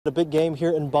A big game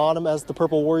here in Bonham as the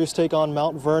Purple Warriors take on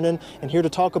Mount Vernon. And here to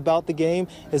talk about the game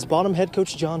is Bonham head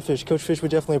coach John Fish. Coach Fish, we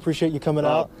definitely appreciate you coming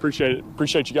out. Appreciate it.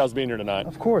 Appreciate you guys being here tonight.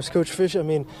 Of course, Coach Fish. I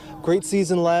mean, great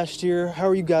season last year. How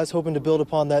are you guys hoping to build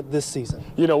upon that this season?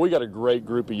 You know, we got a great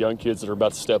group of young kids that are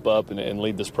about to step up and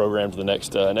lead this program to the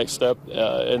next step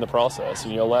in the process.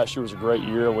 And, you know, last year was a great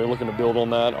year, and we're looking to build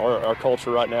on that. Our culture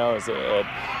right now is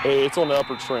it's on the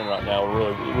upward trend right now.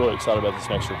 We're really excited about this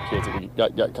next group of kids that we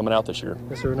got coming out this year.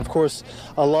 Yes, sir. And of course,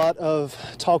 a lot of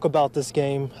talk about this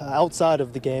game outside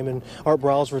of the game, and Art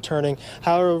Browell's returning.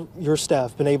 How have your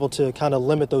staff been able to kind of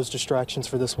limit those distractions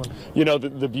for this one? You know,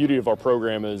 the beauty of our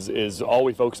program is all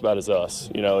we focus about is us.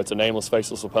 You know, it's a nameless,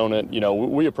 faceless opponent. You know,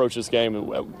 we approach this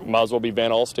game, it might as well be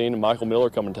Van Alstyne and Michael Miller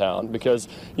coming to town because,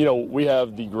 you know, we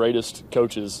have the greatest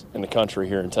coaches in the country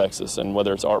here in Texas, and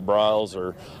whether it's Art Browell's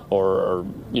or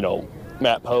you know,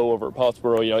 Matt Poe over at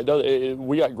Pottsboro, you know,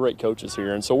 we got great coaches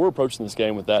here, and so we're approaching this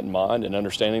game with that in mind and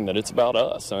understanding that it's about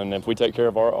us. And if we take care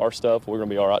of our stuff, we're going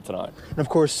to be all right tonight. And of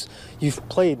course, you've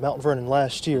played Mount Vernon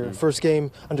last year. First game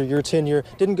under your tenure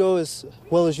didn't go as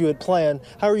well as you had planned.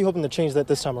 How are you hoping to change that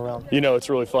this time around? You know, it's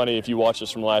really funny if you watch us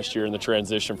from last year and the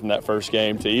transition from that first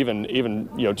game to even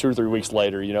you know 2 or 3 weeks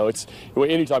later. You know, it's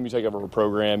anytime you take over a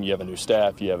program, you have a new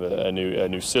staff, you have a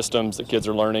new systems that kids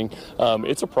are learning.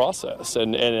 It's a process,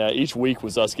 and each week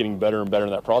was us getting better and better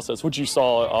in that process, which you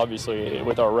saw obviously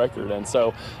with our record. And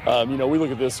so, you know, we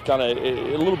look at this kind of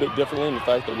a little bit differently in the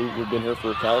fact that we've been here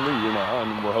for a calendar year now,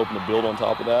 and we're hoping to build on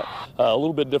top of that. A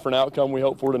little bit different outcome we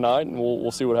hope for tonight, and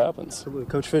we'll see what happens. Absolutely.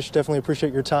 Coach Fish, definitely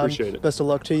appreciate your time. Appreciate it. Best of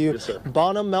luck to you. Yes, sir.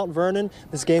 Bonham, Mount Vernon,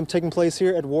 this game taking place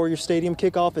here at Warrior Stadium.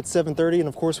 Kickoff at 7:30, and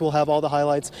of course we'll have all the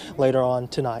highlights later on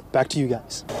tonight. Back to you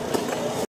guys.